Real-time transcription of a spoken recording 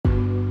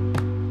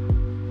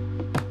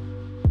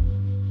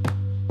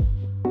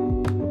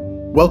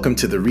Welcome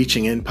to the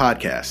Reaching In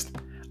podcast.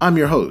 I'm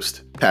your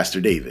host, Pastor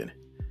David.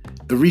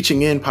 The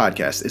Reaching In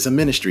podcast is a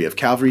ministry of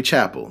Calvary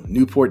Chapel,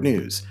 Newport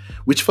News,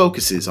 which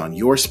focuses on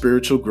your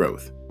spiritual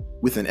growth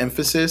with an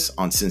emphasis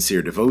on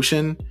sincere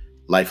devotion,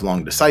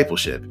 lifelong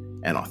discipleship,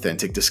 and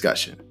authentic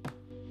discussion.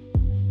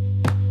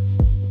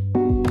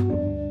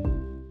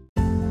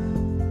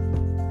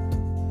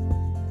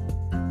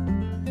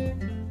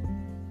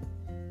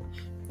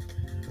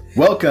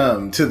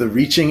 Welcome to the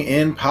Reaching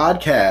In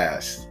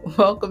podcast.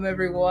 Welcome,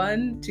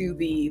 everyone, to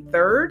the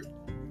third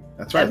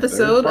third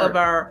episode part of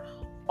our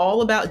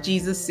All About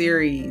Jesus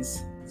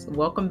series. So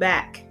welcome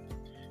back.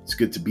 It's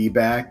good to be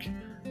back.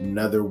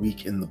 Another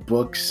week in the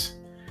books.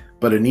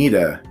 But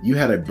Anita, you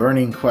had a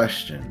burning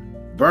question,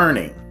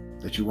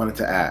 that you wanted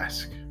to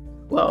ask.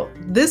 Well,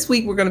 this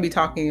week we're going to be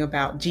talking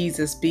about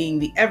Jesus being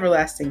the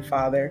everlasting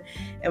Father,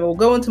 and we'll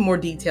go into more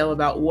detail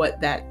about what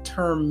that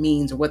term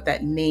means, or what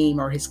that name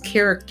or his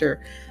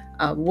character,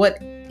 what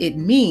it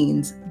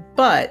means.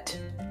 But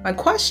my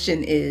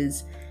question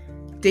is,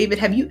 David,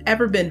 have you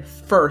ever been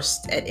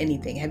first at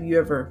anything? Have you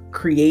ever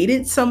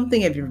created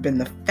something? Have you ever been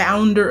the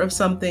founder of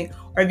something?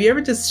 Or have you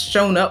ever just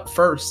shown up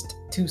first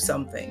to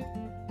something?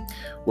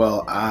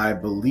 Well, I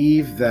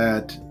believe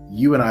that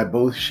you and I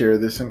both share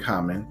this in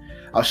common.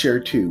 I'll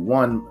share two.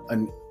 One,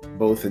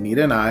 both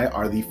Anita and I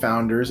are the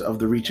founders of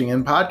the Reaching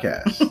In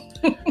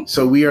podcast.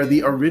 So we are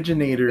the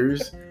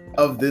originators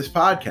of this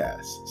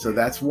podcast. So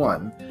that's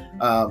one.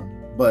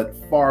 But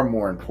far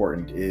more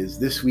important is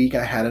this week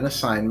I had an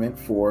assignment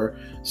for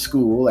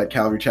school at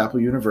Calvary Chapel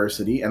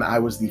University, and I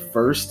was the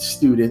first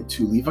student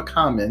to leave a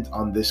comment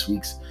on this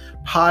week's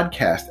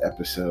podcast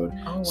episode.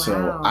 Oh, wow.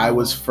 So I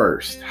was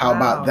first. How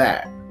about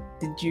that?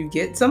 Did you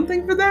get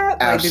something for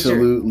that?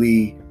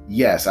 Absolutely.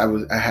 Yes. I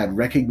had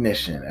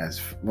recognition as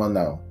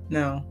well.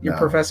 No. Your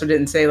professor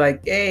didn't say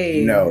like,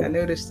 hey, no. I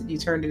noticed that you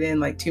turned it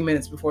in like 2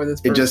 minutes before this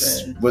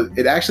person.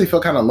 It actually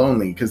felt kind of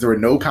lonely because there were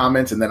no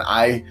comments, and then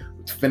I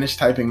finished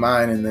typing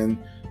mine, and then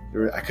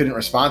I couldn't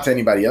respond to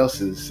anybody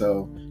else's.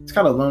 So it's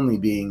kind of lonely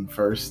being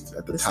first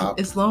at the top.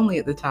 It's lonely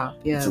at the top.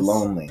 Yes. It's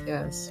lonely.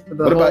 Yes.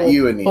 What about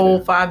you, Anita?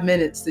 Whole 5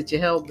 minutes that you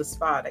held the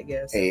spot, I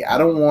guess. Hey, I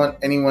don't want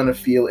anyone to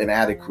feel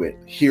inadequate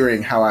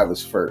hearing how I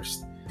was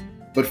first.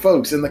 But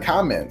folks, in the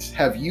comments,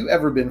 have you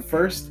ever been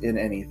first in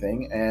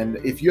anything? And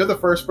if you're the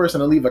first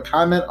person to leave a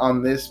comment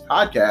on this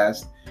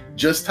podcast,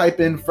 just type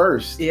in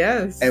first.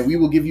 Yes. And we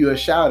will give you a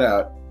shout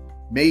out.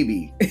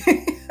 Maybe.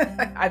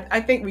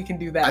 I think we can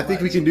do that. I think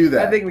we can do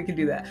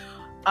that.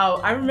 Oh,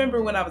 I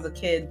remember when I was a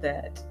kid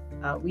that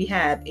we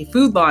had a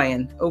Food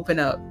Lion open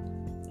up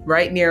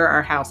right near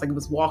our house. Like it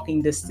was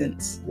walking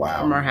distance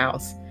from our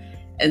house.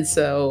 And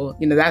so,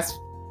 that's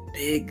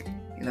big.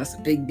 It's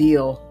a big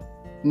deal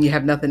when you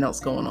have nothing else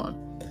going on.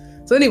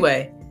 So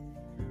anyway,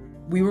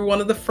 we were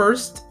one of the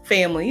first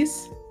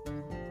families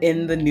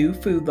in the new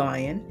Food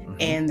Lion. Mm-hmm.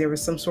 And there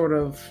was some sort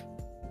of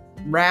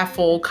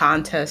raffle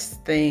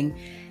contest thing.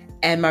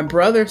 And my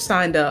brother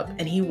signed up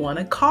and he won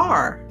a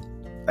car.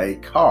 A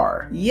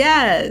car?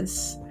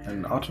 Yes.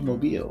 An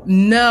automobile?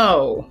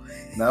 No.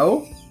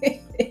 No?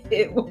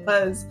 It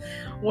was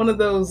one of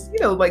those,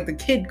 like the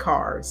kid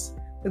cars.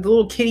 Like the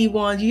little kiddie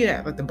ones. You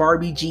have like the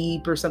Barbie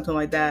Jeep or something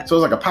like that. So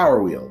it was like a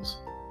Power Wheels?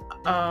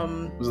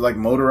 Was it like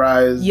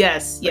motorized?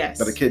 Yes.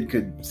 That a kid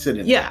could sit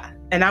in? Yeah.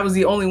 And I was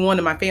the only one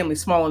in my family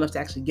small enough to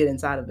actually get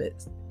inside of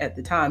it at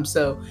the time.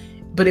 So,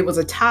 but it was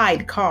a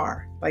Tide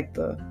car. Like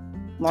the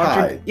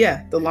laundry. Tide?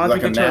 Yeah. The laundry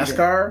detergent. Like a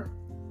NASCAR?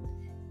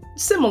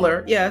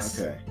 Similar,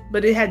 yes. Okay.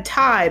 But it had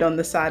Tide on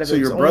the side of it. So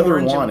your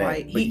brother won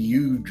it, but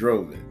you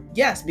drove it?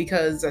 Yes,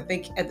 because I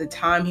think at the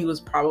time he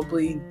was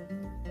probably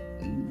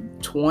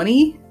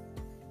 20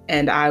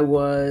 and I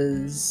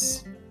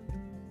was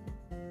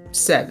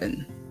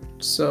 7.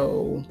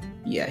 So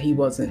yeah, he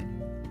wasn't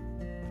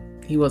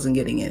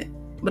getting in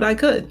it, but I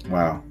could.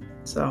 Wow.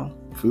 So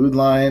Food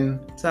Line.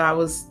 So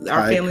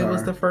our family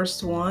was the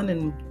first one,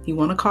 and he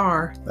won a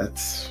car.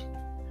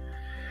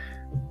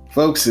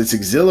 Folks, it's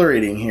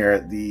exhilarating here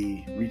at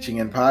the Reaching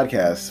In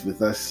podcast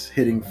with us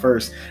hitting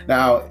first.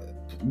 Now,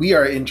 we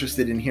are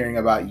interested in hearing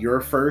about your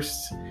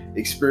first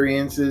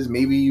experiences.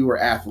 Maybe you were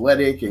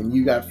athletic and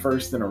you got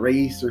first in a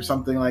race or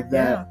something like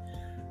that. Yeah.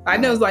 I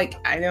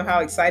know how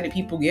excited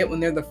people get when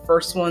they're the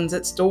first ones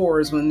at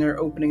stores when they're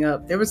opening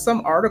up. There was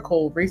some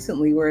article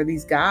recently where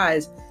these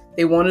guys,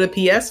 they wanted a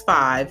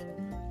PS5,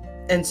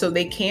 and so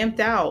they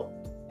camped out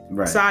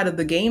side of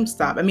the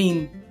GameStop. I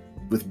mean,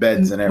 with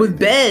beds and everything. With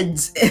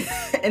beds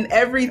and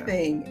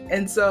everything. Yeah.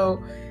 And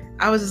so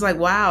I was just like,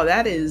 wow,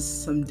 that is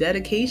some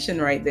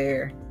dedication right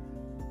there.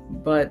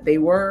 But they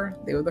were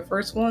the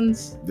first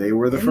ones. They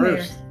were the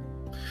first. There.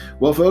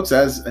 Well, folks,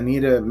 as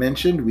Anita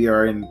mentioned, we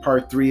are in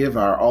part 3 of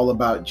our All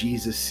About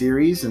Jesus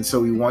series. And so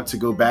we want to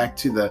go back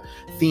to the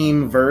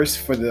theme verse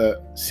for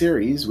the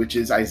series, which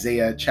is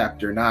Isaiah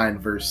chapter 9,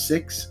 verse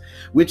 6,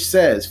 which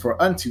says,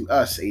 "For unto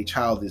us a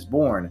child is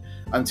born,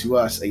 unto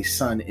us a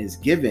son is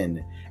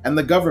given, and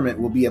the government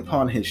will be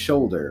upon his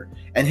shoulder,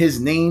 and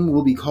his name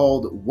will be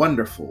called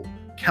Wonderful,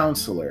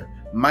 Counselor,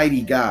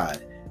 Mighty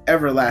God,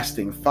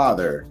 Everlasting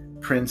Father,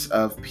 Prince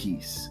of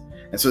Peace."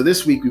 And so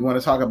this week we want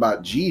to talk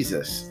about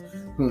Jesus,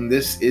 whom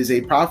this is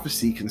a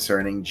prophecy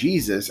concerning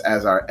Jesus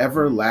as our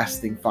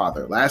everlasting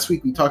Father. Last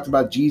week we talked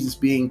about Jesus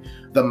being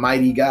the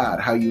mighty God,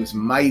 how he was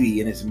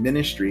mighty in his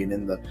ministry and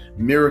in the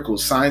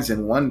miracles, signs,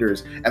 and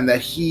wonders, and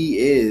that he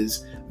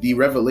is the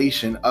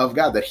revelation of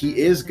God, that he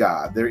is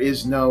God. There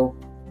is no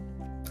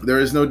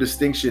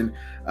distinction.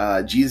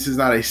 Jesus is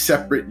not a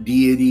separate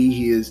deity.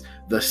 He is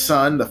the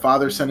Son, the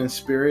Father, Son, and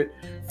Spirit,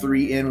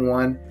 3 in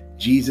 1.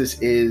 Jesus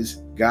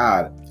is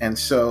God. And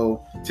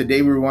so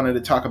today we wanted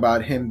to talk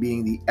about him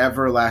being the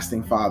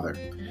everlasting Father.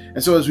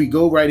 And so as we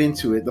go right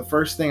into it, the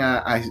first thing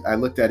I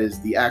looked at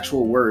is the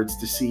actual words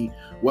to see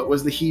what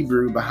was the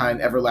Hebrew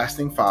behind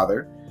everlasting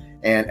Father.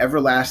 And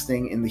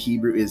everlasting in the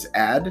Hebrew is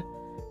ad,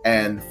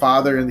 and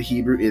Father in the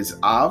Hebrew is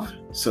av.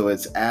 So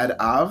it's ad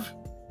av,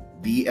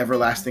 the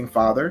everlasting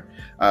Father.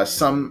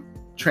 Some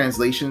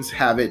translations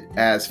have it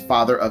as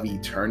Father of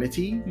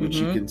eternity, which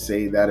you can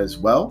say that as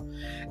well.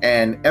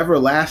 And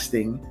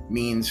everlasting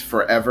means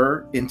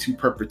forever, into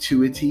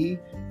perpetuity,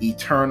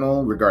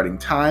 eternal regarding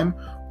time,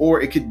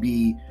 or it could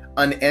be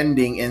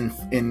unending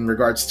in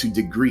regards to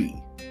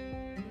degree.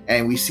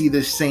 And we see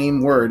this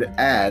same word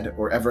ad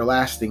or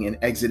everlasting in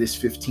Exodus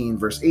 15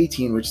 verse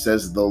 18, which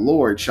says, "The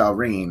Lord shall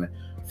reign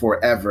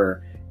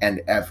forever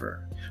and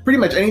ever." Pretty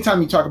much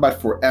anytime you talk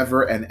about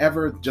forever and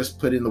ever, just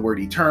put in the word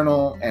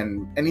eternal,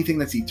 and anything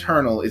that's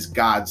eternal is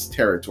God's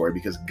territory,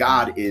 because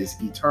God is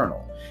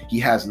eternal. He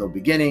has no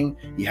beginning,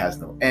 he has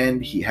no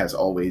end, he has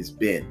always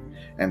been.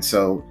 And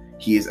so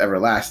he is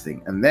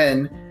everlasting. And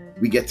then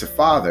we get to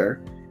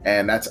Father,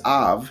 and that's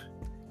Av.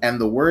 And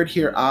the word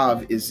here,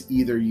 Av, is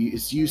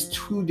it's used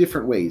two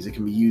different ways. It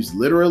can be used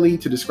literally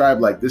to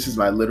describe like, this is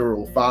my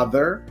literal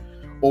father,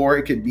 or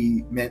it could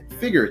be meant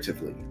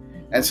figuratively.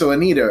 And so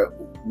Anita,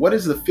 what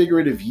is the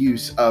figurative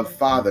use of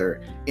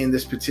father in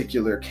this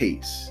particular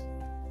case?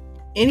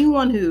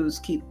 Anyone who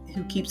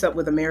keeps up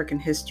with American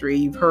history,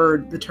 you've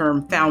heard the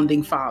term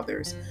founding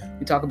fathers.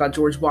 We talk about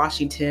George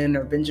Washington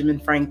or Benjamin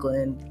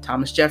Franklin,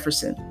 Thomas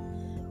Jefferson.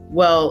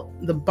 Well,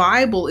 the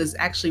Bible is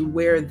actually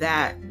where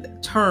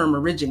that term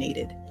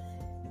originated,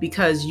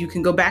 because you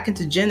can go back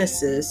into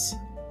Genesis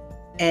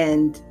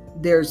and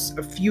there's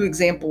a few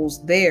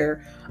examples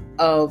there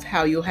of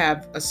how you'll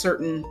have a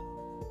certain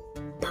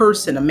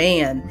person, a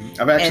man.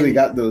 I've actually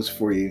got those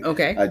for you.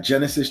 Okay.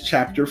 Genesis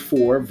chapter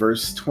 4,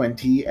 verse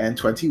 20 and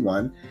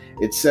 21.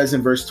 It says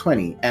in verse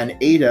 20, "And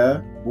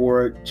Ada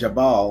bore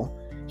Jabal.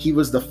 He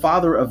was the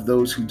father of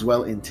those who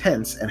dwell in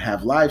tents and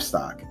have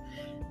livestock."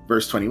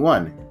 Verse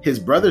 21, "His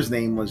brother's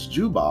name was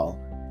Jubal.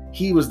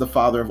 He was the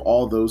father of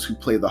all those who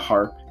play the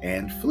harp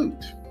and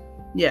flute."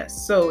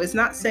 Yes. So it's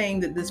not saying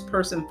that this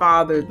person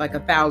fathered like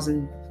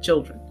 1,000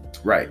 children.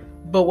 Right.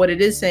 But what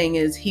it is saying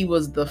is he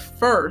was the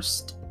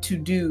first to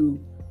do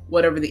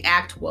whatever the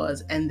act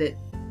was, and that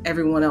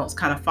everyone else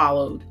kind of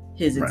followed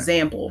his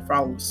example,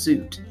 followed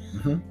suit.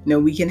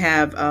 We can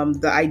have,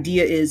 the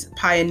idea is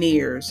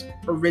pioneers,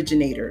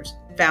 originators,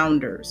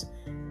 founders.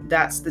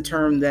 That's the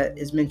term that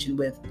is mentioned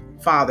with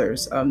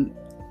fathers.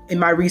 In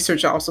my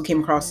research, I also came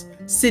across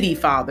city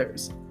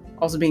fathers,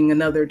 also being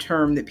another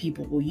term that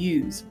people will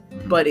use.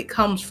 But it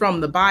comes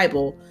from the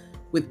Bible,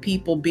 with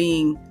people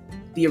being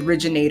the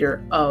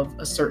originator of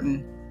a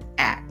certain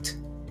act.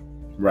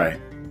 Right.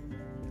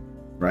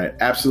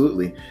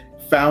 Absolutely.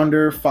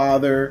 Founder,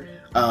 father,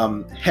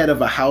 head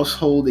of a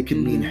household. It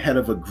can mean head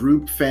of a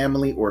group,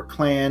 family, or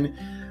clan,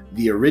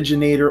 the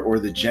originator or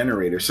the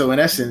generator. So in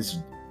essence,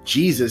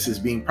 Jesus is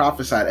being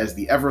prophesied as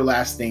the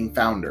everlasting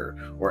founder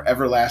or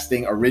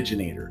everlasting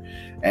originator.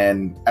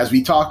 And as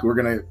we talk, we're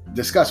going to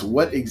discuss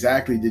what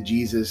exactly did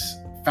Jesus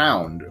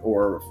found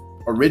or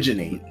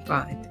originate?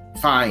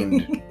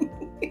 Find.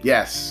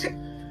 Yes.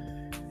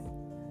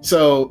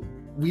 So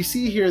we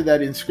see here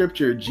that in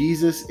scripture,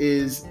 Jesus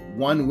is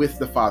one with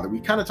the Father.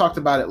 We kind of talked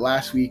about it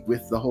last week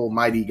with the whole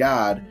mighty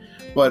God,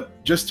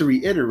 but just to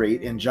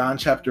reiterate, in John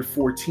chapter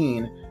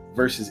 14,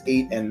 verses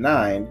 8 and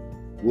 9,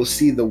 we'll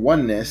see the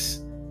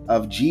oneness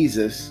of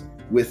Jesus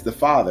with the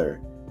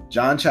Father.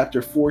 John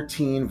chapter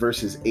 14,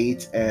 verses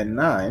 8 and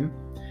 9.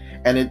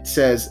 And it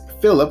says,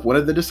 "Philip, one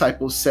of the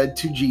disciples, said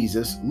to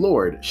Jesus,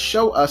 'Lord,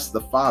 show us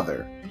the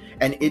Father,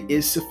 and it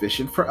is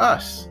sufficient for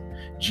us.'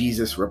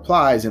 Jesus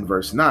replies in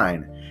verse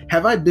 9,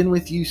 'Have I been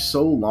with you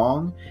so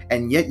long,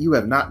 and yet you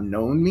have not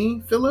known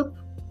me, Philip?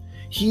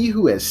 He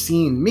who has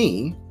seen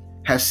me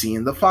has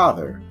seen the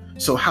Father.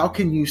 So how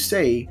can you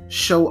say,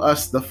 show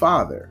us the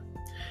Father?'"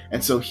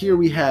 And so here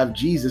we have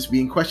Jesus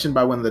being questioned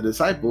by one of the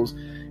disciples.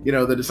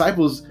 The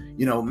disciples,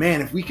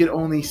 man, if we could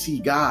only see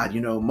God.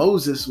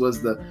 Moses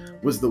was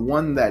the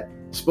one that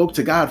spoke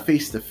to God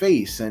face to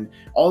face, and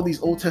all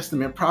these Old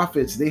Testament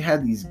prophets, they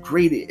had these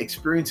great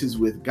experiences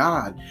with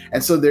God.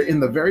 And so they're in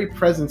the very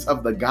presence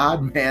of the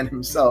God man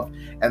himself,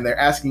 and they're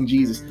asking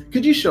Jesus,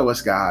 "Could you show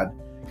us God?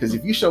 Because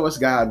if you show us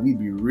God,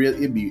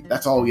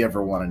 that's all we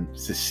ever wanted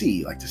to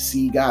see, like to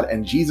see God."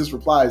 And Jesus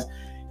replies,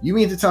 "You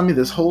mean to tell me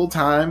this whole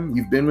time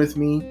you've been with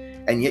me,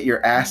 and yet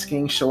you're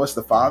asking, show us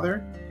the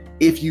Father?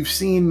 If you've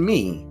seen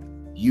me,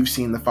 you've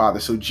seen the Father."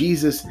 So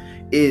Jesus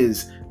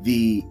is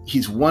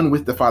he's one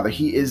with the Father.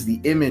 He is the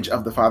image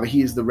of the Father.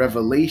 He is the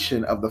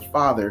revelation of the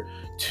Father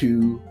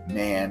to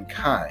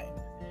mankind.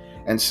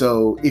 And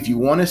so if you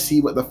want to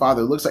see what the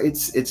Father looks like,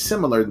 it's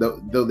similar,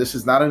 though this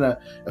is not an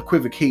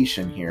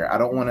equivocation here.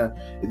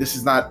 This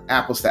is not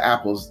apples to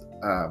apples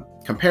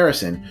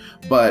comparison,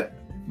 but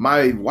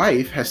my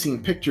wife has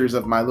seen pictures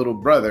of my little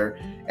brother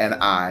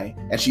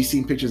and she's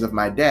seen pictures of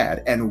my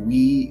dad.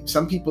 And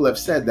some people have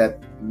said that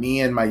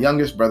me and my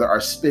youngest brother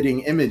are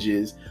spitting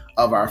images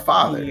of our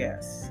Father.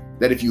 Yes.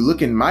 That if you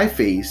look in my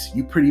face,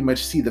 you pretty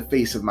much see the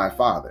face of my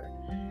Father.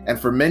 And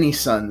for many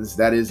sons,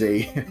 that is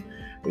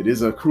it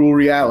is a cruel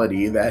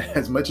reality that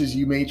as much as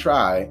you may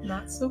try,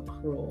 not so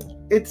cruel.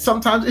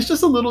 Sometimes it's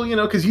just a little,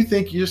 because you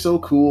think you're so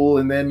cool,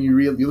 and then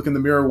you look in the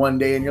mirror one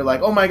day and you're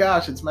like, oh my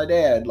gosh, it's my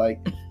dad, like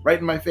right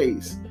in my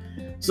face.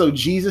 So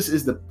Jesus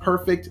is the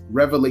perfect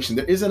revelation.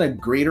 There isn't a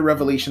greater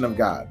revelation of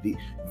God.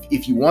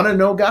 If you want to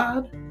know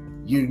God,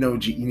 you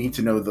need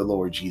to know the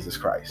Lord Jesus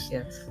Christ.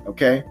 Yes.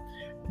 Okay.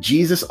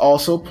 Jesus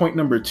also, point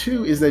number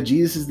 2, is that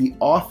Jesus is the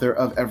author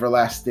of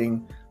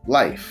everlasting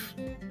life.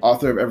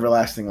 Author of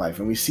everlasting life.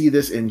 And we see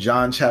this in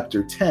John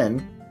chapter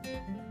 10.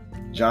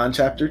 John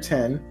chapter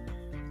 10.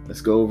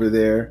 Let's go over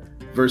there.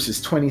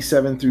 Verses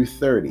 27 through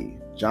 30.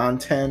 John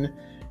 10,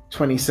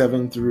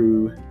 27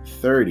 through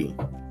 30.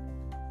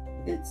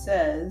 It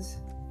says,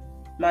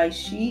 my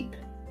sheep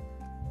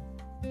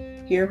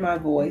hear my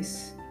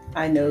voice.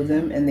 I know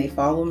them and they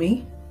follow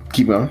me.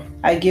 Keep going.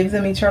 I give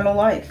them eternal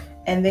life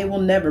and they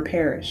will never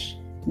perish.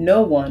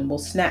 No one will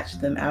snatch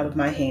them out of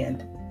my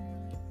hand.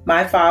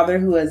 My Father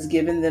who has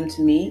given them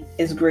to me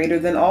is greater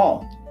than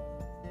all.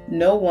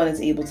 No one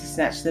is able to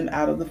snatch them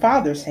out of the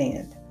Father's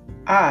hand.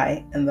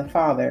 I and the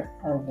Father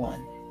are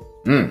one.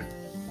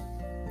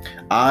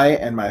 I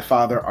and my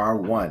Father are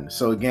one.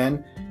 So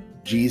again,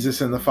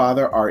 Jesus and the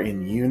Father are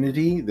in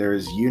unity. There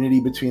is unity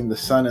between the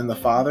Son and the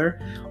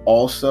Father.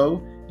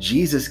 Also,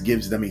 Jesus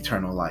gives them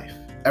eternal life.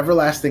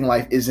 Everlasting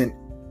life isn't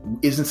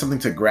something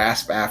to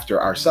grasp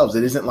after ourselves.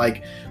 It isn't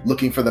like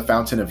looking for the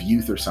fountain of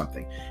youth or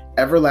something.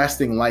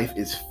 Everlasting life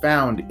is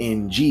found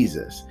in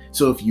Jesus.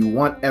 So if you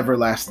want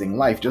everlasting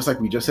life, just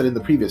like we just said in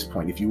the previous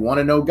point, if you want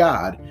to know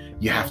God,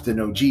 you have to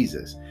know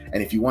Jesus.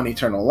 And if you want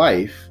eternal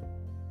life,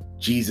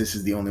 Jesus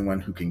is the only one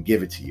who can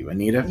give it to you.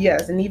 Anita?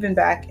 Yes, and even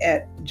back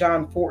at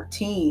John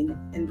 14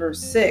 in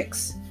verse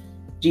 6,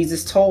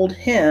 Jesus told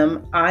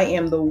him, I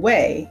am the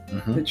way,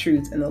 the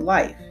truth, and the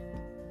life.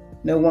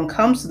 No one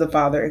comes to the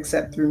Father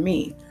except through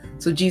me.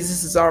 So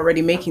Jesus is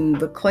already making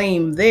the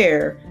claim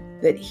there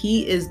that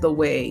he is the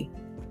way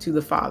to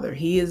the Father.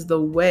 He is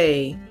the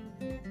way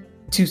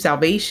to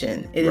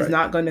salvation. It is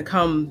not going to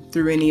come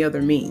through any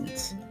other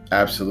means.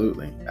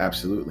 Absolutely.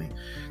 Absolutely.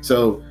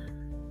 So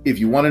if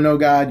you want to know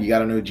God, you got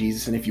to know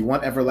Jesus. And if you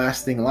want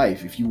everlasting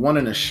life, if you want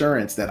an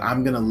assurance that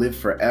I'm going to live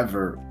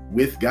forever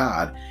with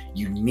God,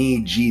 you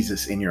need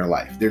Jesus in your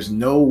life. There's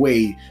no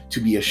way to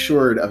be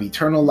assured of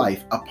eternal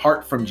life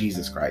apart from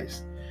Jesus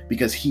Christ,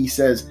 because he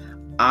says,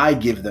 I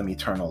give them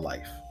eternal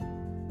life.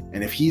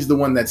 And if he's the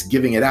one that's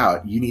giving it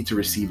out, you need to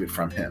receive it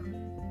from him.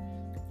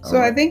 So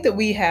I think that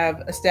we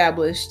have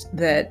established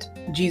that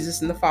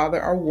Jesus and the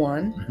Father are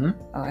one.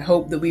 I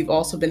hope that we've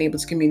also been able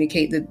to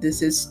communicate that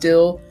this is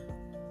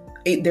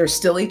there's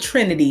still a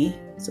Trinity.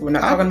 So we're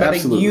not talking about a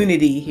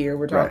unity here.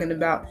 We're talking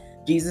about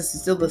Jesus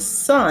is still the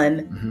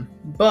Son,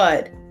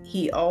 but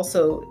he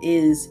also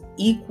is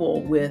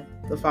equal with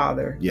the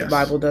Father. Yes. The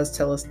Bible does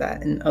tell us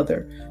that in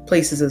other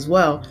places as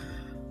well.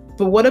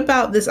 But what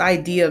about this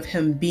idea of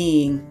him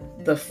being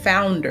the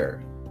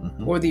founder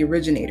or the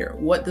originator?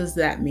 What does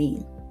that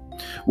mean?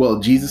 Well,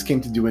 Jesus came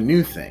to do a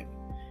new thing.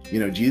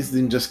 Jesus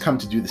didn't just come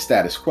to do the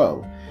status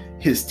quo.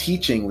 His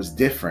teaching was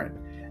different.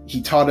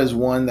 He taught as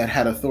one that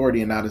had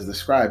authority and not as the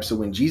scribe. So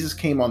when Jesus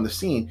came on the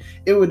scene,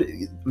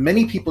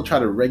 many people try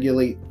to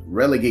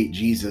relegate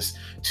Jesus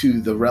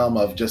to the realm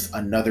of just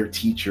another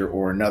teacher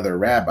or another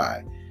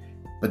rabbi.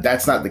 But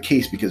that's not the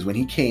case, because when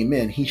he came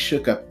in, he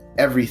shook up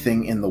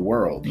everything in the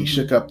world. He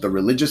shook up the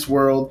religious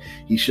world.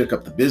 He shook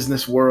up the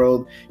business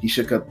world. He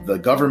shook up the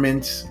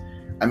government.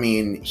 I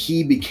mean,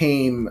 he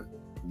became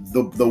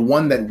the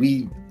one that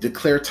we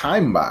declare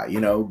time by.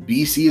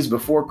 BC is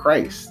before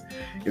Christ.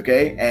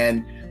 Okay.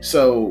 And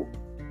so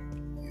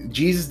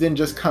Jesus didn't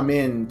just come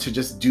in to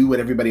just do what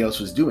everybody else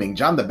was doing.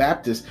 John the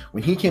Baptist,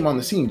 when he came on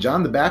the scene,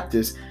 John the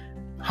Baptist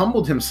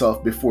humbled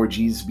himself before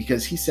Jesus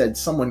because he said,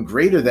 someone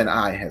greater than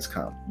I has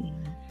come.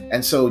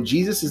 And so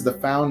Jesus is the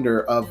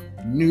founder of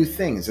new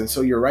things. And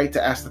so you're right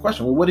to ask the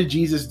question, well, what did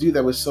Jesus do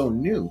that was so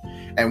new?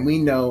 And we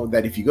know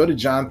that if you go to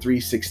John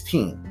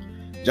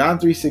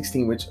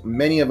 3:16, which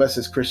many of us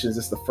as Christians,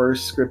 it's the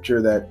first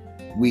scripture that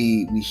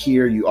we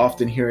hear. You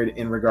often hear it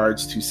in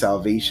regards to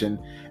salvation.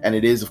 And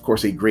it is, of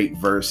course, a great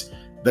verse.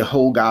 The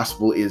whole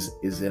gospel is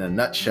in a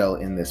nutshell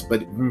in this.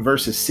 But in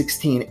verses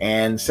 16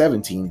 and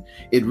 17,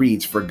 it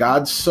reads, for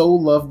God so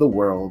loved the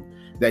world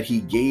that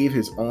he gave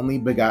his only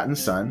begotten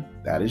Son,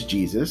 that is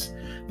Jesus,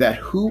 that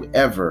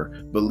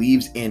whoever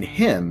believes in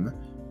him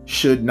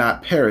should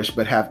not perish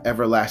but have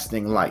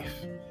everlasting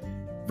life.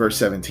 Verse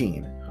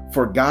 17,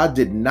 For God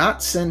did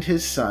not send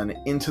his Son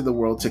into the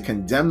world to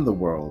condemn the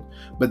world,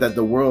 but that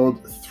the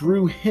world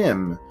through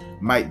him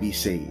might be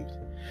saved.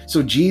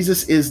 So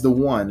Jesus is the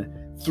one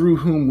through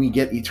whom we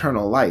get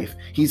eternal life.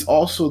 He's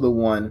also the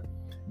one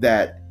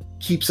that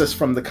keeps us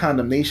from the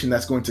condemnation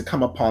that's going to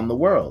come upon the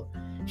world.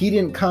 He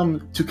didn't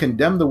come to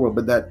condemn the world,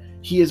 but that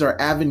he is our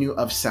avenue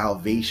of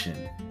salvation.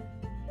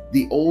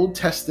 The Old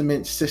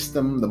Testament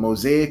system, the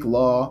Mosaic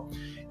law,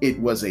 it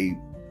was a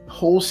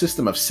whole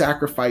system of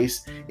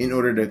sacrifice in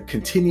order to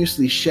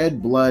continuously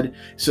shed blood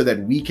so that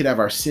we could have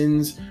our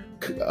sins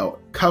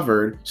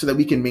covered, so that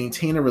we can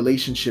maintain a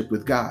relationship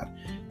with God.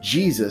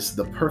 Jesus,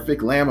 the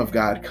perfect Lamb of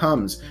God,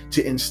 comes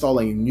to install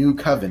a new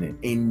covenant,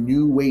 a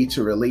new way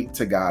to relate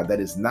to God that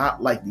is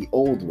not like the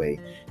old way,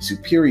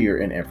 superior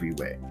in every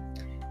way.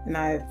 And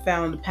I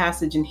found a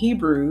passage in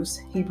Hebrews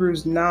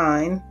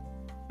 9,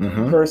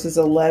 verses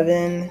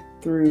 11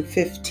 through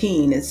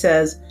 15. It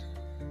says,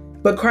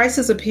 "But Christ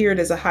has appeared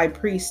as a high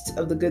priest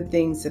of the good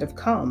things that have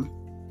come,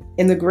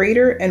 in the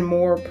greater and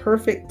more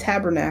perfect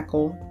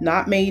tabernacle,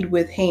 not made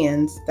with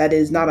hands, that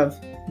is, not of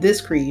this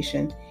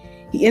creation.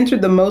 He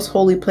entered the most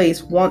holy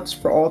place once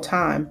for all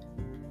time,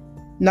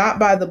 not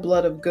by the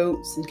blood of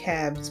goats and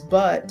calves,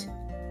 but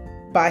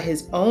by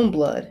his own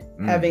blood,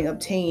 having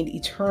obtained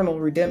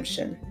eternal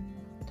redemption.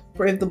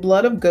 For if the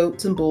blood of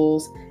goats and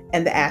bulls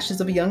and the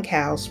ashes of young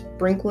cows,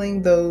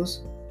 sprinkling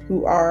those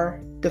who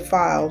are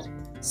defiled,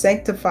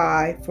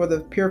 sanctify for the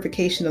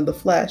purification of the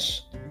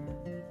flesh,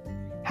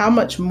 how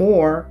much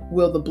more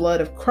will the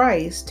blood of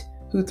Christ,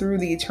 who through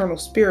the eternal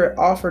Spirit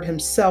offered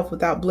himself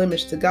without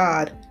blemish to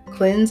God,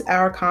 cleanse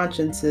our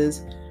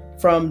consciences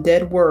from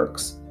dead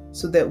works,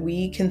 so that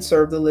we can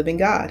serve the living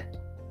God?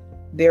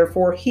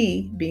 Therefore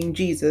he," being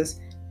Jesus,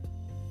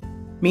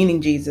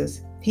 meaning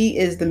Jesus, "he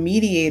is the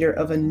mediator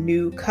of a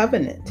new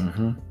covenant,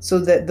 so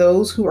that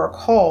those who are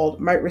called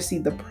might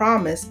receive the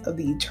promise of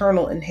the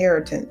eternal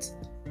inheritance,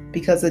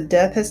 because a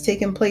death has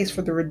taken place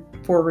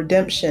for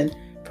redemption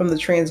from the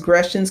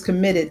transgressions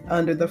committed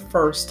under the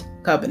first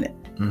covenant."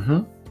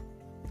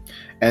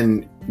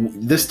 And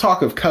this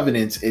talk of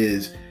covenants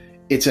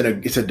it's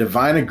a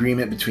divine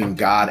agreement between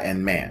God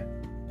and man.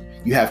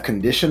 You have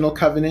conditional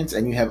covenants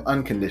and you have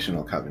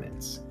unconditional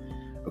covenants.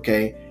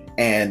 Okay?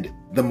 And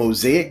the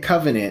Mosaic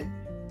covenant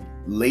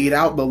laid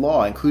out the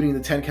law, including the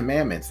 10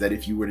 commandments, that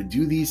if you were to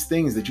do these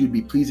things, that you would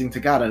be pleasing to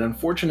God. And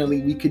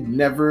unfortunately, we could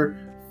never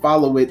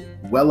follow it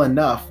well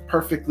enough,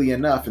 perfectly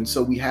enough. And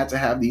so we had to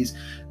have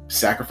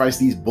sacrifice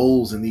these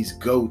bulls and these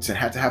goats, and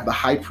had to have the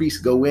high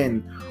priest go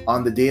in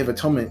on the Day of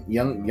Atonement,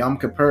 Yom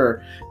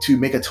Kippur, to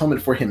make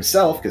atonement for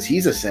himself, because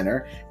he's a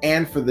sinner,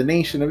 and for the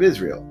nation of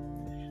Israel.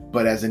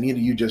 But as Anita,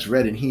 you just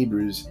read in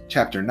Hebrews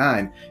chapter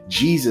 9,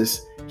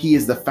 Jesus, he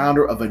is the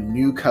founder of a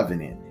new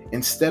covenant.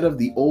 Instead of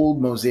the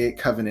old Mosaic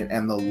covenant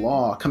and the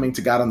law, coming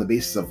to God on the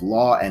basis of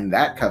law and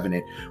that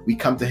covenant, we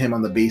come to him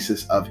on the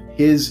basis of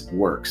his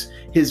works,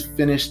 his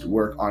finished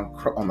work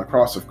on the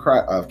cross of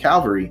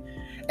Calvary,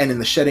 and in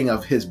the shedding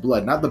of his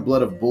blood, not the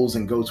blood of bulls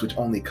and goats, which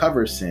only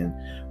covers sin,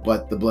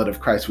 but the blood of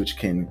Christ, which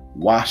can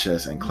wash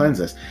us and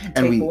cleanse us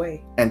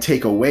and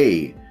take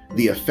away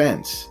the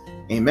offense.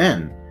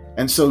 Amen.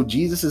 And so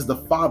Jesus is the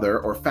father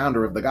or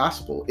founder of the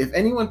gospel. If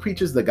anyone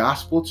preaches the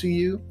gospel to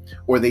you,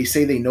 or they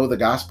say they know the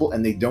gospel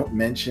and they don't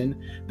mention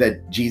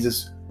that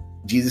Jesus'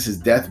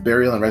 death,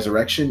 burial, and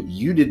resurrection,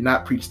 you did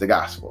not preach the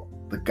gospel.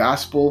 The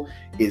gospel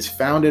is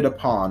founded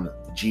upon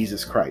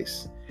Jesus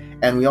Christ.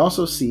 And we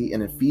also see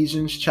in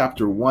Ephesians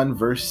chapter 1,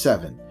 verse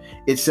 7,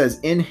 it says,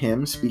 "In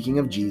him," speaking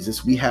of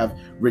Jesus, "we have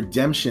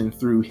redemption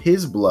through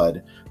his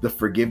blood, the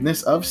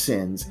forgiveness of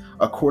sins,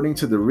 according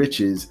to the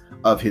riches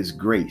of his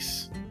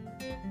grace."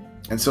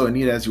 And so,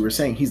 Anita, as you were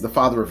saying, he's the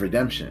father of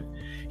redemption.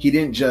 He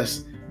didn't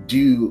just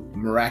do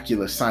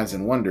miraculous signs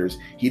and wonders.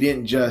 He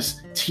didn't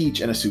just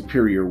teach in a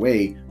superior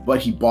way, but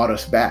he bought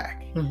us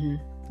back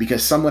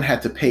because someone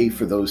had to pay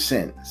for those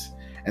sins.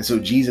 And so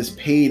Jesus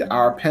paid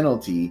our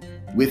penalty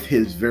with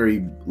his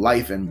very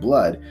life and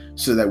blood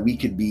so that we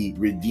could be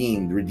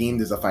redeemed.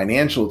 Redeemed is a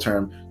financial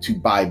term to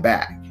buy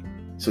back.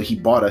 So he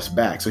bought us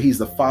back. So he's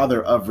the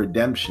father of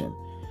redemption,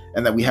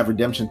 and that we have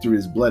redemption through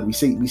his blood. We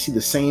see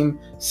the same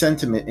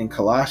sentiment in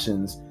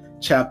Colossians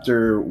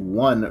chapter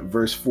 1,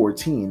 verse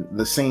 14,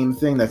 the same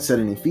thing that's said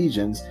in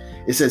Ephesians.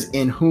 It says,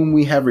 "In whom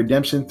we have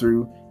redemption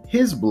through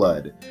his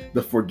blood,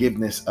 the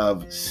forgiveness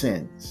of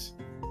sins."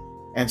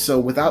 And so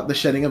without the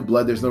shedding of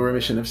blood, there's no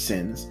remission of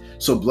sins.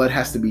 So blood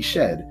has to be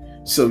shed.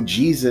 So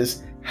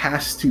Jesus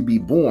has to be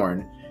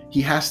born.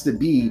 He has to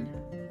be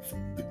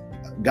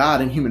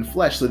God in human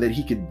flesh so that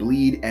he could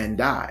bleed and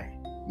die.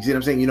 You see what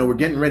I'm saying? We're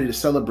getting ready to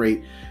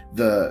celebrate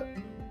the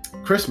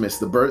Christmas,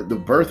 the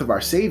birth of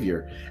our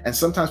Savior. And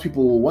sometimes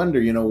people will wonder,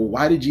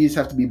 why did Jesus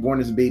have to be born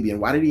as a baby? And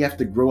why did he have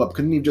to grow up?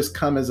 Couldn't he have just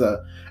come as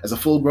a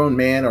full-grown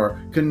man? Or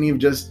couldn't he have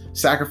just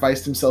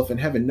sacrificed himself in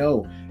heaven?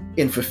 No.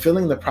 In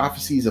fulfilling the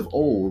prophecies of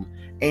old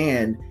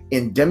and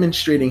in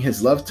demonstrating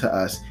his love to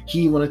us,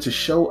 he wanted to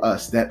show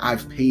us that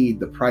I've paid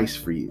the price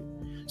for you.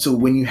 So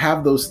when you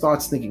have those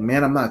thoughts thinking,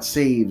 man, I'm not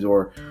saved,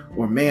 or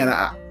man,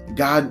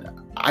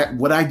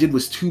 what I did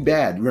was too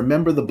bad.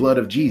 Remember the blood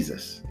of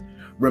Jesus.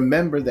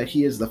 Remember that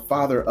he is the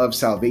Father of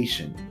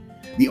salvation.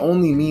 The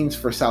only means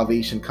for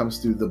salvation comes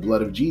through the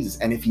blood of Jesus.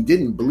 And if he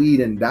didn't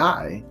bleed and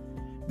die,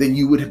 then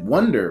you would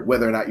wonder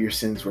whether or not your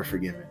sins were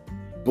forgiven.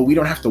 But we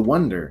don't have to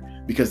wonder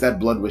because that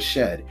blood was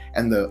shed.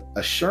 And the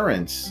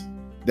assurance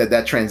that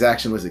that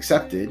transaction was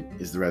accepted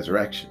is the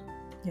resurrection.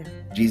 Yeah.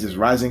 Jesus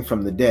rising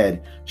from the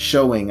dead,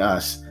 showing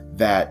us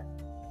that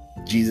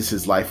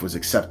Jesus's life was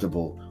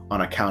acceptable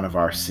on account of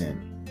our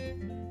sin.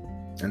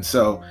 And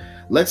so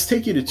let's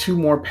take you to two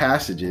more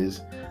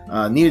passages.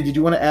 Nina, did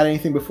you want to add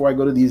anything before I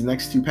go to these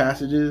next two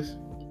passages?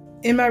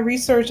 In my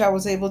research, I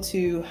was able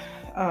to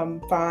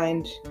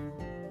find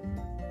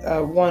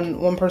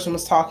one person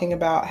was talking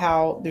about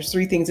how there's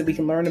three things that we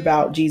can learn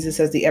about Jesus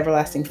as the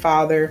everlasting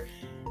Father.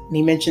 And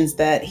he mentions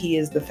that he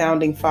is the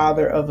founding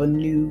father of a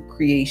new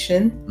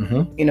creation.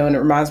 Mm-hmm. And it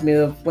reminds me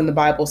of when the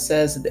Bible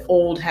says that the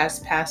old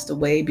has passed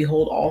away,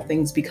 behold, all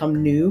things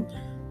become new.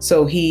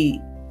 So he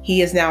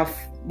is now,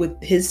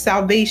 with his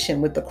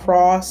salvation, with the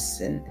cross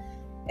and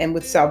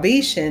with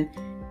salvation,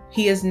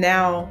 he is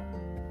now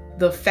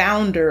the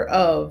founder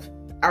of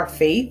our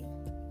faith,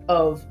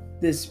 of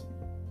this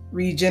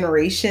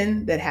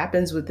regeneration that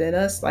happens within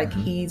us. Like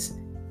mm-hmm.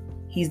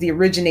 he's the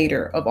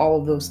originator of all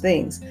of those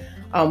things.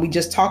 We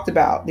just talked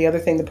about, the other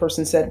thing the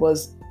person said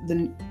was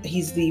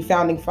he's the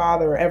founding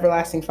father or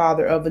everlasting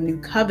father of a new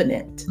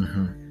covenant.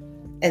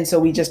 Mm-hmm. And so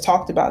we just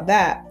talked about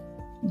that.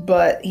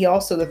 But he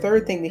also, the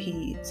third thing that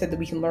he said that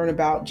we can learn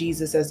about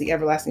Jesus as the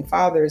everlasting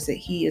Father is that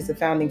he is the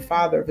founding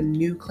father of a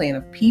new clan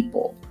of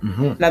people.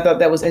 Mm-hmm. And I thought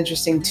that was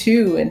interesting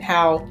too, and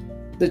how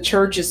the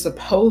church is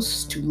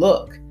supposed to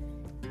look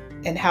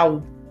and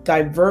how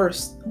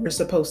diverse we're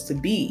supposed to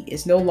be.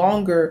 It's no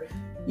longer,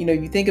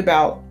 you think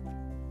about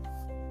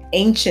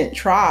ancient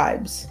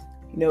tribes,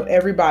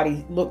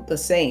 everybody looked the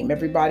same.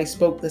 Everybody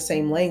spoke the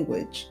same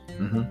language.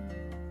 Mm-hmm.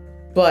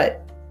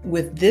 But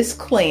with this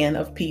clan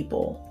of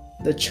people,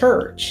 the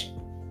church,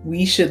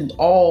 we should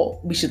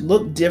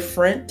look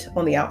different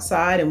on the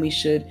outside, and we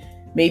should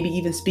maybe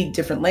even speak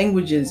different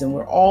languages. And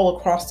we're all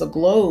across the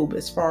globe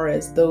as far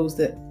as those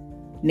that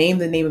name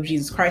the name of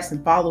Jesus Christ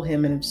and follow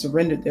him and have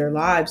surrendered their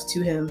lives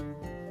to him.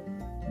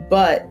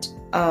 But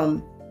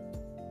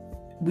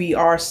we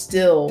are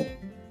still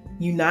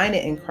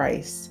united in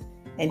Christ,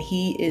 and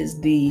he is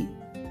the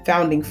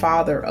founding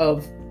father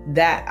of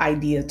that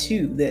idea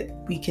too, that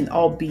we can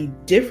all be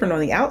different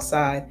on the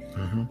outside.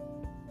 Mm-hmm.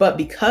 But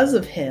because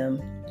of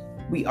him,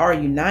 we are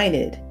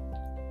united.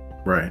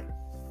 Right.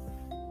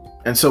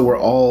 And so we're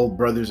all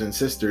brothers and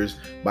sisters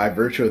by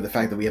virtue of the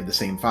fact that we have the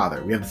same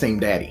father. We have the same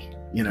daddy,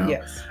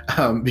 Yes.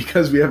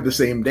 Because we have the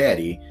same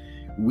daddy,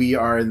 we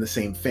are in the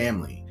same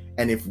family.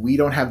 And if we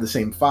don't have the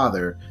same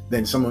father,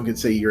 then someone could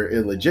say you're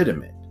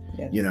illegitimate,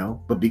 yes.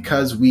 But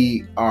because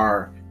we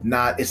are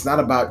not, it's not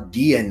about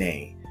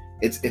DNA.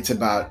 It's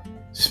about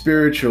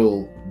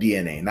spiritual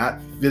DNA,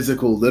 not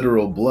physical,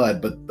 literal blood,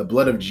 but the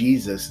blood of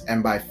Jesus.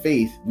 And by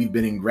faith, we've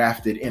been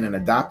engrafted in and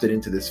adopted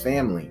into this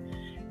family.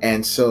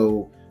 And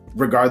so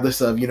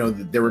regardless of,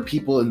 there were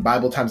people in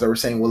Bible times that were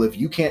saying, well, if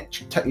you can't,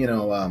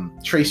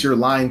 trace your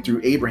line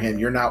through Abraham,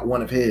 you're not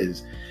one of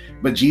his.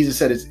 But Jesus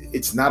said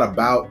it's not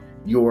about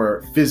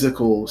your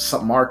physical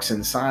marks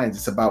and signs.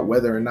 It's about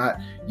whether or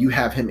not you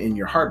have him in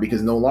your heart,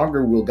 because no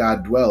longer will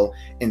God dwell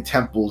in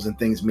temples and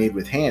things made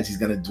with hands. He's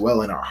going to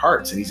dwell in our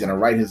hearts, and he's going to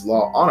write his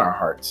law on our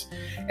hearts,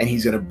 and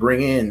he's going to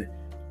bring in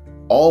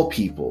all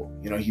people.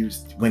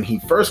 When he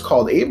first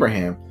called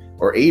Abraham,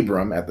 or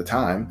Abram at the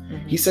time,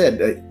 mm-hmm. he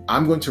said,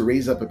 I'm going to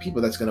raise up a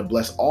people that's going to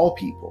bless all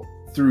people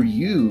through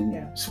you.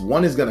 Yeah. So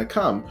one is going to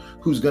come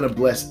who's going to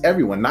bless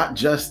everyone, not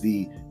just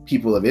the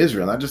people of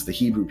Israel, not just the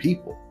Hebrew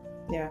people.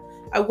 Yeah.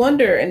 I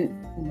wonder,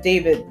 and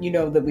David,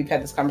 that we've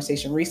had this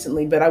conversation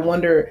recently, but I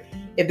wonder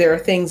if there are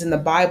things in the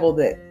Bible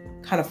that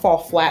kind of fall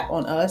flat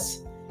on us,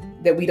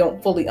 that we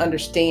don't fully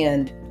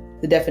understand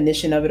the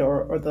definition of it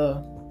or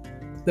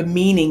the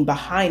meaning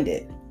behind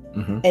it.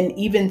 Mm-hmm. And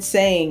even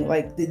saying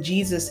like that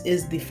Jesus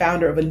is the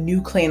founder of a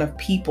new clan of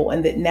people,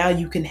 and that now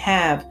you can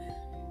have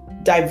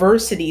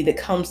diversity that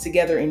comes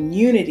together in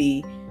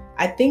unity.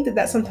 I think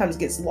that sometimes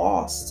gets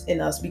lost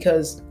in us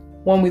because,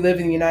 one, we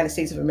live in the United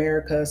States of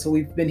America, so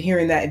we've been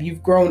hearing that. If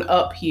you've grown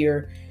up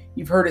here,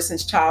 you've heard it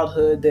since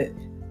childhood, that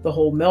the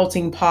whole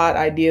melting pot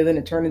idea, then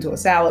it turned into a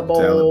salad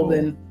bowl,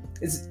 then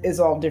is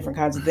all different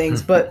kinds of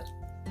things. But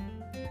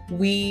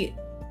we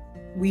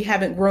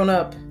haven't grown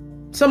up.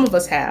 Some of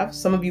us have.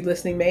 Some of you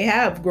listening may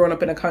have grown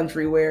up in a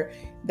country where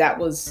that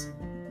was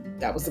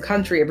the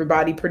country.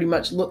 Everybody pretty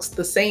much looks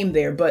the same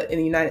there. But in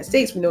the United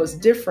States, we know it's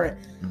different.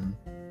 Mm-hmm.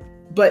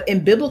 But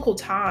in biblical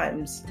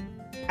times,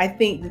 I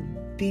think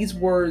these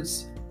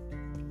words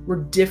were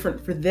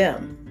different for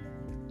them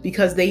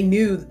because they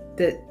knew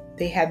that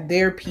they had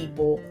their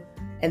people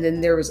and then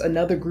there was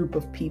another group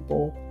of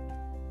people.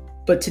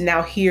 But to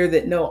now hear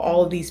that, no,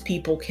 all of these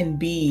people can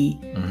be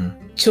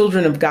mm-hmm.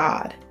 children of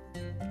God,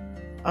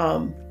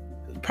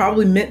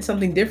 probably meant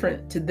something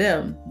different to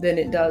them than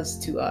it does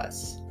to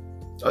us.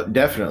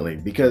 Definitely,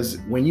 because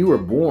when you were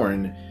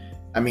born,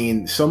 I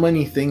mean, so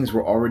many things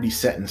were already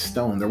set in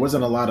stone. There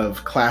wasn't a lot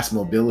of class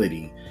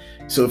mobility.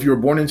 So if you were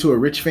born into a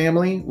rich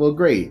family, well,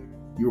 great.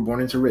 You were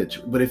born into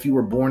rich. But if you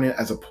were born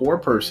as a poor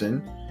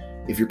person,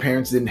 if your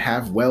parents didn't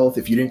have wealth,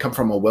 if you didn't come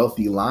from a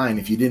wealthy line,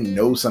 if you didn't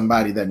know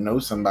somebody that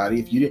knows somebody,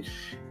 if you didn't,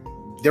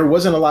 there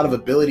wasn't a lot of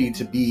ability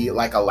to be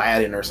like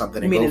Aladdin or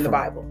something. You mean in the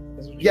Bible?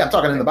 Yeah, I'm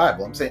talking in the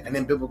Bible. I'm saying, and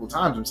in biblical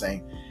times, I'm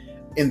saying,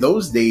 in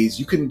those days,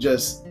 you couldn't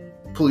just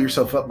pull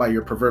yourself up by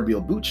your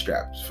proverbial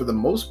bootstraps. For the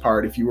most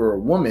part, if you were a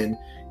woman,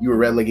 you were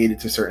relegated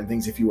to certain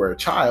things. If you were a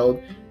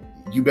child,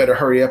 you better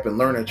hurry up and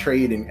learn a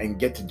trade and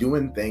get to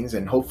doing things,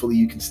 and hopefully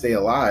you can stay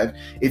alive.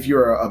 If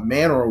you're a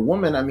man or a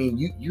woman, I mean,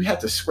 you had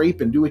to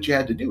scrape and do what you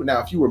had to do. Now,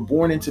 if you were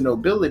born into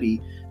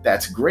nobility,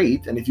 that's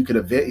great. And if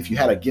you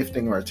had a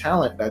gifting or a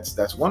talent,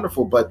 that's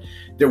wonderful. But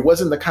there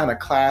wasn't the kind of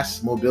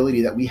class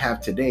mobility that we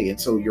have today. And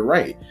so you're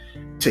right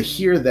to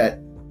hear that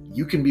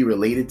you can be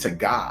related to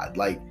God.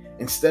 Like,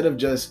 instead of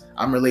just,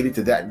 I'm related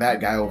to that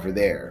guy over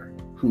there,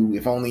 who,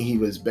 if only he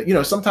was, but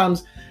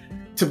sometimes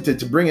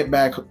to bring it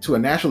back to a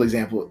natural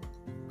example,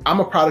 I'm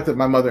a product of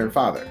my mother and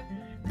father.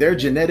 Their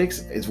genetics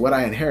is what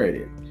I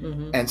inherited.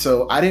 Mm-hmm. And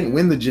so I didn't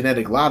win the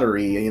genetic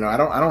lottery. I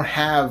don't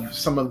have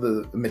some of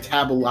the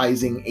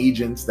metabolizing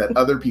agents that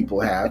other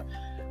people have.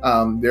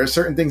 There are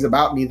certain things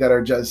about me that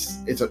are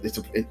just,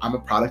 I'm a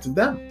product of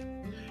them.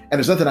 And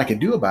there's nothing I can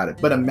do about it.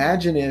 But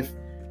imagine if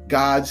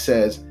God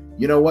says,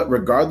 you know what,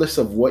 regardless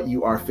of what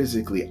you are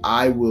physically,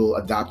 I will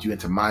adopt you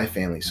into my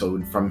family.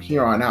 So from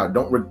here on out,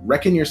 don't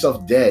reckon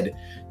yourself dead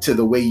to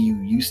the way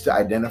you used to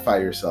identify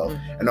yourself.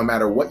 Mm-hmm. And no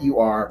matter what you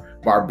are,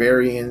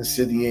 barbarian,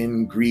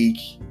 Scythian, Greek,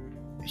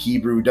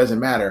 Hebrew, doesn't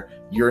matter.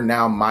 You're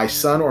now my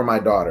son or my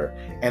daughter.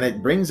 And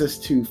it brings us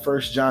to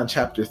 1 John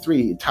chapter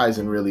 3. It ties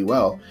in really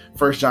well.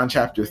 1 John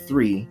chapter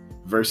 3,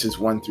 verses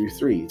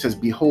 1-3. It says,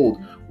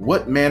 behold,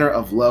 what manner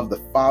of love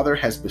the Father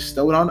has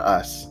bestowed on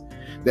us,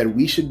 that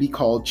we should be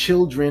called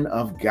children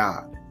of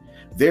God.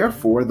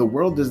 Therefore, the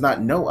world does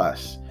not know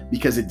us,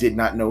 because it did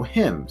not know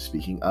him,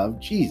 speaking of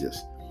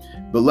Jesus.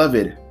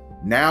 Beloved,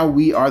 now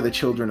we are the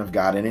children of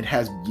God, and it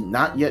has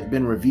not yet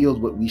been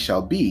revealed what we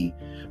shall be,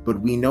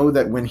 but we know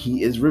that when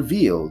he is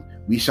revealed,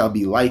 we shall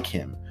be like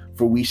him,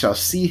 for we shall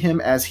see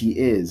him as he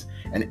is.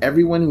 And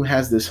everyone who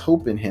has this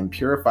hope in him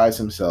purifies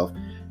himself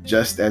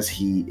just as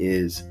he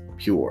is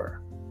pure.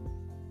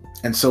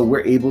 And so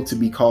we're able to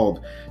be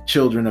called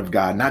children of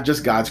God, not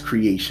just God's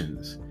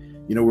creations.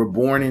 We're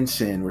born in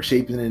sin, we're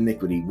shaped in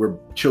iniquity, we're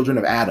children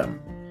of Adam.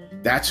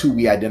 That's who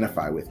we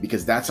identify with,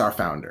 because that's our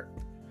founder.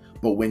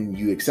 But when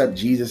you accept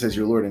Jesus as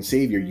your Lord and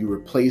Savior, you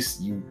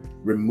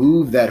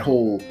remove that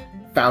whole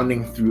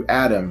founding through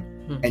Adam,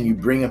 and you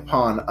bring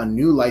upon a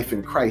new life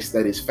in Christ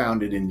that is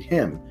founded in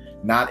him,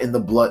 not in the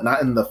blood,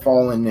 not in the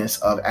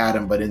fallenness of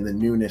Adam, but in the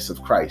newness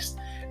of Christ.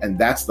 And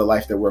that's the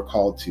life that we're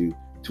called to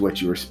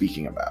what you were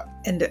speaking about.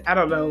 And I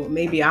don't know,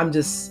 maybe I'm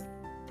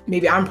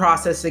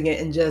processing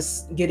it and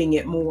just getting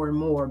it more and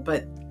more,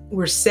 but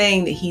we're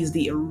saying that he's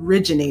the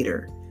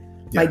originator.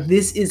 Yes. Like,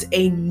 this is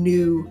a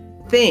new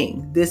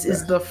thing. This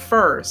is the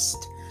first.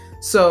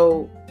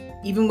 So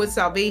even with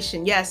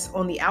salvation, yes,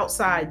 on the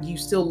outside, you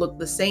still look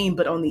the same,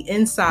 but on the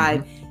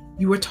inside,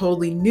 you were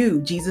totally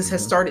new. Jesus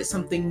has started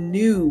something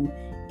new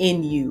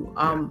in you.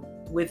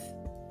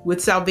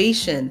 With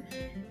salvation,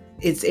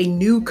 it's a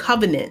new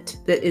covenant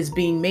that is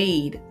being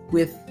made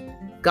with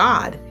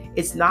God.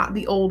 It's not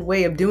the old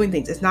way of doing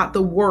things. It's not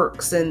the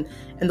works and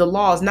the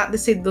laws. Not to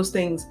say that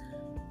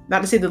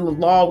the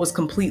law was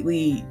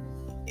completely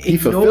ignored. He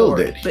fulfilled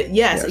it. But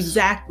yes,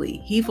 exactly.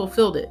 He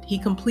fulfilled it. He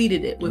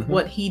completed it with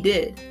what he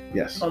did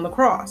on the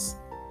cross.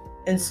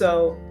 And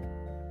so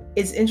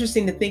it's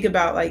interesting to think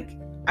about, like,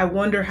 I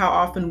wonder how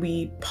often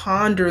we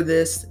ponder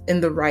this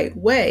in the right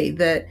way,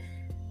 that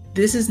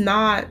this is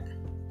not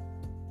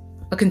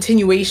a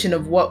continuation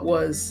of what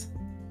was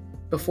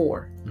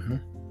before.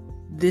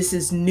 This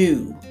is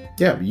new.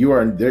 Yeah, you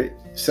are there.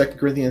 2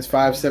 Corinthians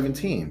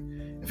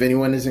 5:17. If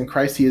anyone is in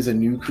Christ, he is a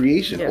new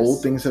creation. Yes.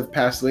 Old things have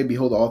passed away.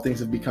 Behold, all things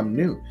have become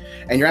new.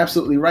 And you're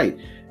absolutely right.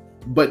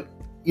 But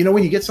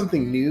when you get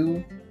something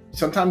new,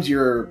 sometimes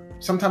we're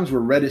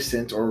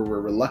reticent or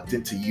we're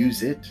reluctant to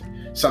use it.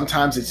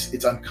 Sometimes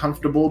it's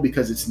uncomfortable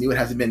because it's new. It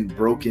hasn't been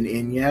broken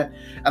in yet.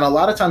 And a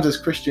lot of times as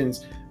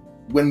Christians,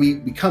 when we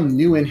become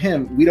new in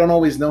him, we don't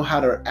always know how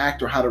to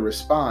act or how to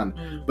respond.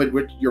 But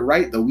you're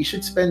right, though. We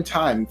should spend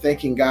time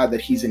thanking God that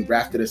he's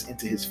engrafted us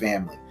into his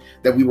family,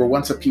 that we were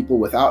once a people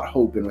without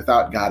hope and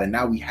without God, and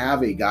now we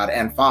have a God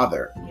and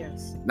Father.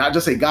 Yes. Not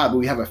just a God, but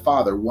we have a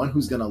Father, one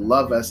who's going to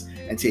love us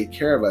and take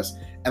care of us.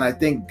 And I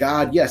think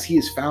God, yes, he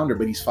is founder,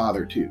 but he's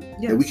Father too.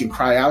 Yes. That we can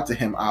cry out to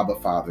him,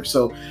 Abba, Father.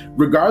 So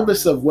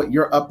regardless of what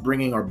your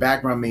upbringing or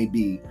background may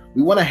be,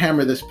 we want to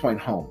hammer this point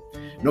home.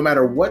 No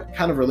matter what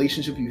kind of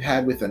relationship you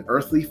had with an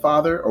earthly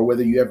father, or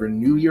whether you ever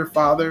knew your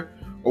father,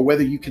 or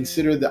whether you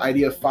consider the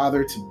idea of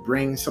father to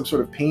bring some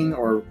sort of pain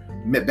or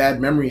bad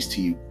memories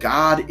to you.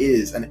 God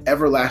is an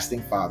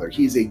everlasting Father.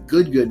 He's a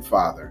good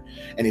Father.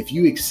 And if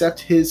you accept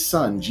his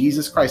Son,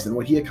 Jesus Christ, and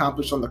what he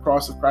accomplished on the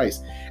cross of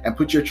Christ, and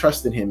put your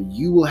trust in him,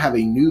 you will have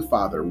a new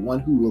Father, one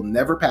who will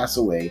never pass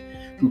away,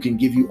 who can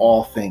give you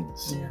all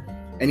things. Yeah.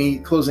 Any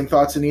closing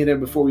thoughts, Anita,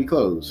 before we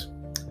close?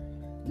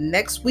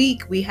 Next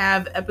week, we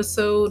have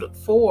episode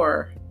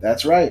 4.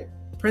 That's right.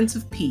 Prince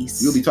of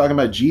Peace. We'll be talking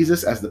about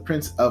Jesus as the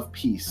Prince of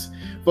Peace.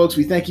 Folks,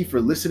 we thank you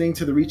for listening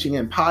to the Reaching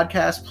In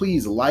podcast.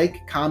 Please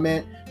like,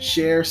 comment,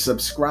 share,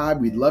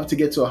 subscribe. We'd love to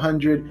get to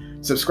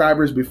 100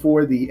 subscribers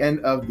before the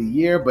end of the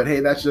year, but hey,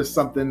 that's just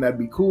something that'd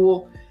be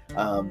cool.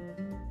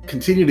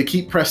 Continue to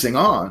keep pressing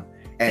on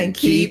and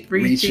keep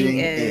reaching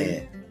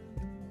in.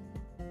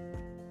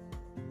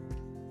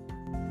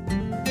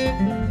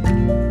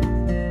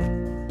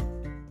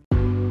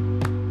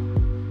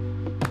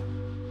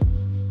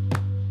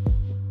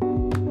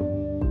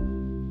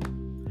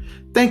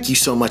 Thank you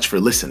so much for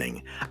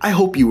listening. I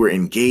hope you were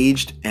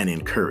engaged and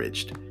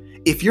encouraged.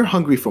 If you're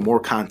hungry for more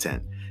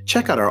content,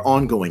 check out our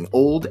ongoing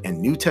Old and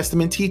New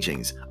Testament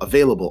teachings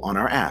available on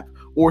our app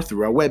or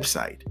through our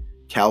website,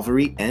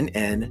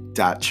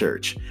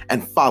 calvarynn.church,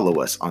 and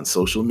follow us on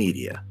social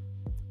media.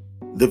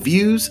 The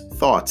views,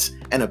 thoughts,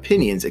 and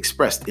opinions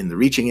expressed in the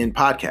Reaching In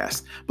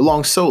podcast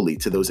belong solely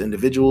to those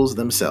individuals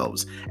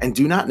themselves and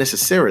do not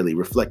necessarily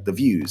reflect the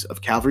views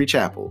of Calvary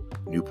Chapel,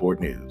 Newport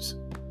News.